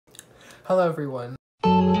Hello everyone.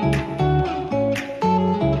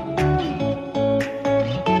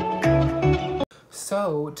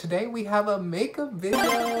 So today we have a makeup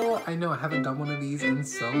video. I know I haven't done one of these in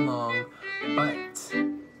so long, but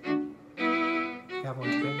we have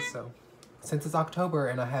one today. So since it's October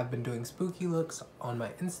and I have been doing spooky looks on my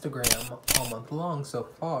Instagram all month long so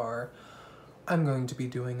far, I'm going to be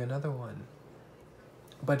doing another one.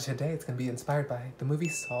 But today it's going to be inspired by the movie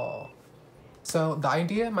Saw. So the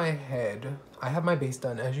idea in my head, I have my base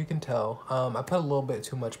done, as you can tell. I put a little bit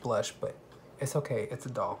too much blush, but it's okay, it's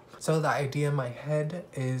a doll. So the idea in my head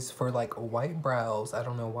is for like white brows. I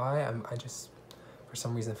don't know why, I just, for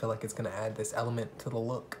some reason, feel like it's gonna add this element to the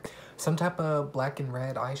look. Some type of black and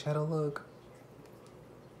red eyeshadow look,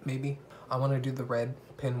 maybe. I wanna do the red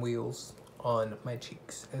pinwheels on my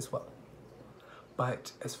cheeks as well.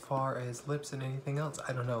 But as far as lips and anything else,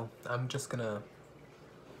 I don't know. I'm just gonna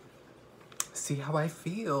see how I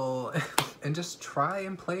feel and just try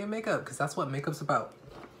and play in makeup, because that's what makeup's about.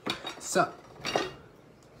 So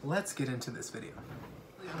let's get into this video.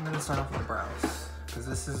 I'm gonna start off with the brows because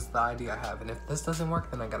this is the idea I have, and if this doesn't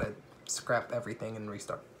work, then I gotta scrap everything and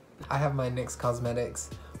restart. I have my NYX Cosmetics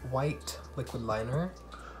white liquid liner.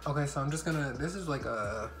 Okay, so I'm just gonna, this is like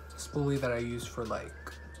a spoolie that I use for like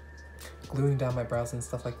gluing down my brows and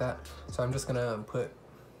stuff like that. So I'm just gonna put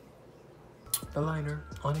the liner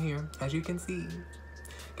on here, as you can see,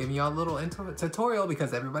 giving y'all a little tutorial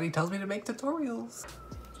because everybody tells me to make tutorials.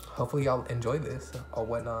 Hopefully y'all enjoy this or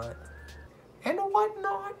whatnot and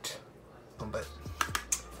whatnot, but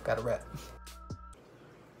gotta rep.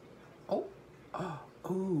 Oh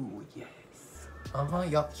yes,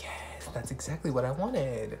 y'all, yes, that's exactly what I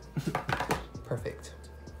wanted. Perfect.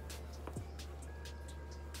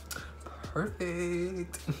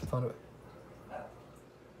 Found it.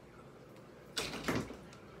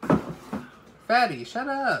 Fatty, shut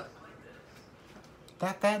up.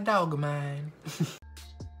 That fat dog of mine.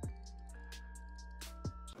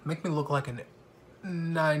 Make me look like a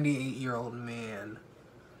 98-year-old man.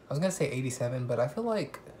 I was gonna say 87, but I feel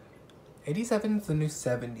like 87 is the new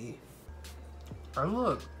 70. I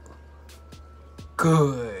look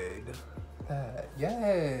good.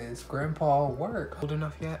 Yes, grandpa work. Old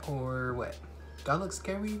enough yet or what? Do I look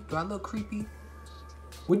scary? Do I look creepy?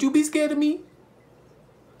 Would you be scared of me?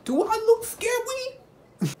 Do I look scary?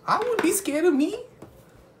 I wouldn't be scared of me.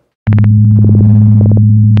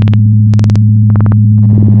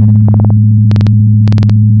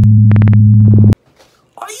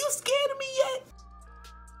 Are you scared of me yet?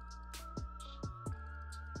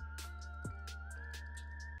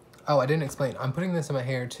 Oh, I didn't explain. I'm putting this in my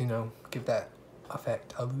hair to, you know, give that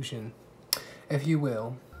effect, illusion, if you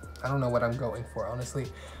will. I don't know what I'm going for, honestly.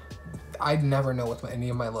 I never know with any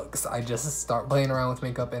of my looks. I just start playing around with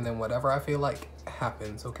makeup and then whatever I feel like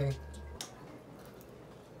happens, okay?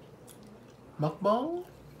 Mukbang?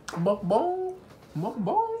 Mukbang?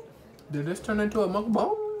 Mukbang? Did this turn into a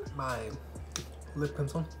mukbang? My lip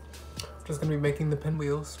pencil. I'm just gonna be making the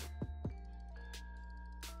pinwheels.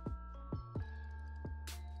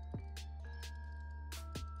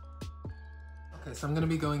 Okay, so I'm gonna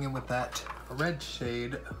be going in with that red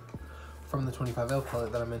shade from the 25L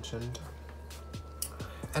palette that I mentioned.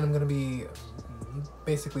 And I'm gonna be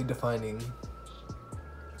basically defining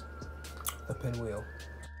the pinwheel.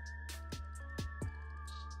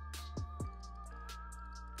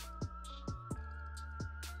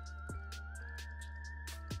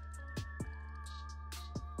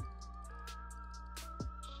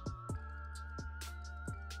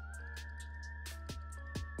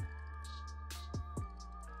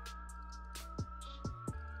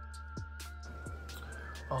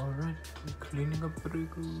 Alright, cleaning up pretty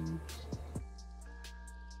good.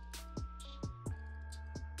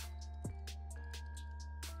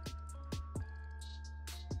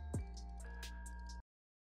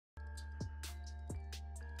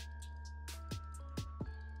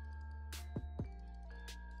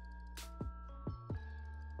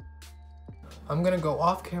 I'm gonna go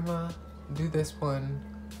off camera, do this one,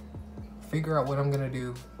 figure out what I'm gonna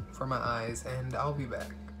do for my eyes, and I'll be back.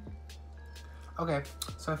 Okay,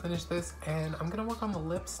 so I finished this and I'm gonna work on the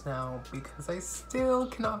lips now because I still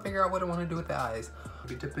cannot figure out what I want to do with the eyes. I'll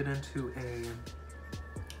be dipping into a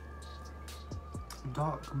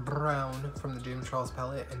dark brown from the James Charles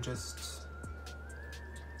palette and just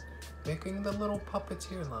making the little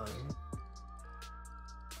puppeteer line.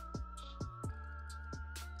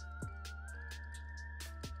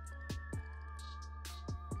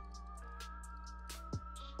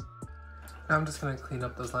 Now I'm just gonna clean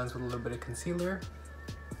up those lines with a little bit of concealer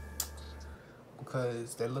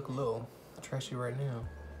because they look a little trashy right now.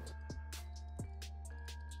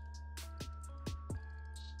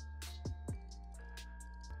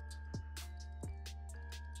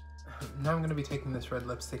 Now I'm going to be taking this red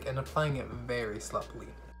lipstick and applying it very slowly.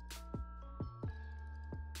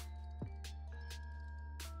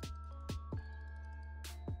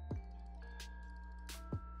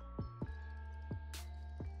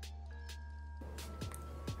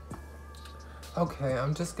 Okay,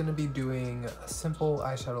 I'm just going to be doing a simple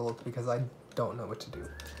eyeshadow look because I don't know what to do.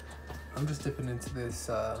 I'm just dipping into this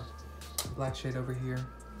black shade over here.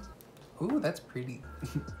 Ooh, that's pretty.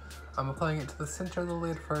 I'm applying it to the center of the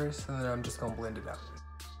lid first, and then I'm just gonna blend it out.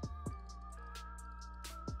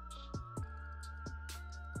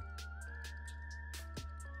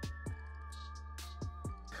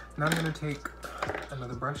 Now I'm gonna take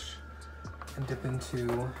another brush and dip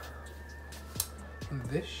into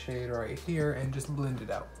this shade right here and just blend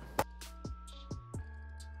it out.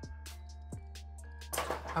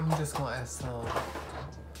 I'm just gonna add some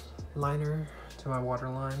liner to my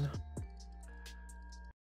waterline.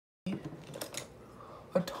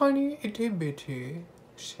 A tiny itty bitty,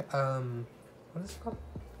 what is it called?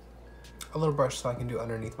 A little brush so I can do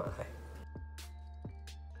underneath my eye.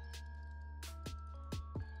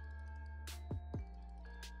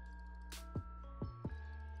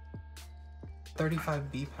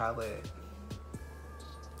 .35B palette.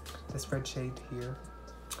 This red shade here.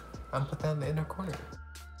 I'm put that in the inner corner.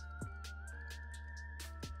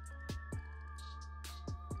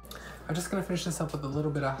 I'm just gonna finish this up with a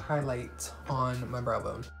little bit of highlight on my brow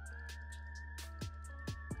bone.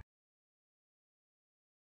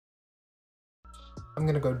 I'm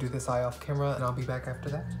gonna go do this eye off camera and I'll be back after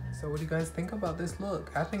that. So what do you guys think about this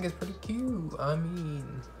look? I think it's pretty cute. I mean,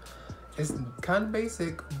 it's kind of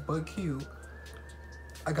basic, but cute.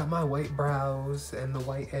 I got my white brows and the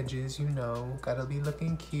white edges, you know, gotta be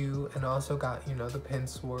looking cute. And I also got, you know, the pen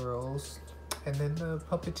swirls and then the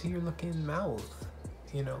puppeteer looking mouth,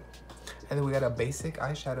 you know. And then we got a basic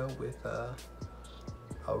eyeshadow with a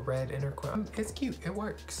red inner corner. It's cute, it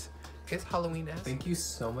works. It's Halloween-esque. Thank you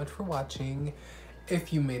so much for watching.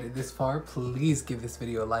 If you made it this far, please give this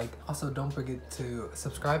video a like. Also, don't forget to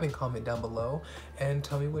subscribe and comment down below and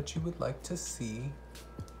tell me what you would like to see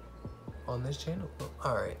on this channel.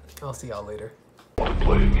 All right, I'll see y'all later. Wanna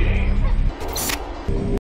play a game?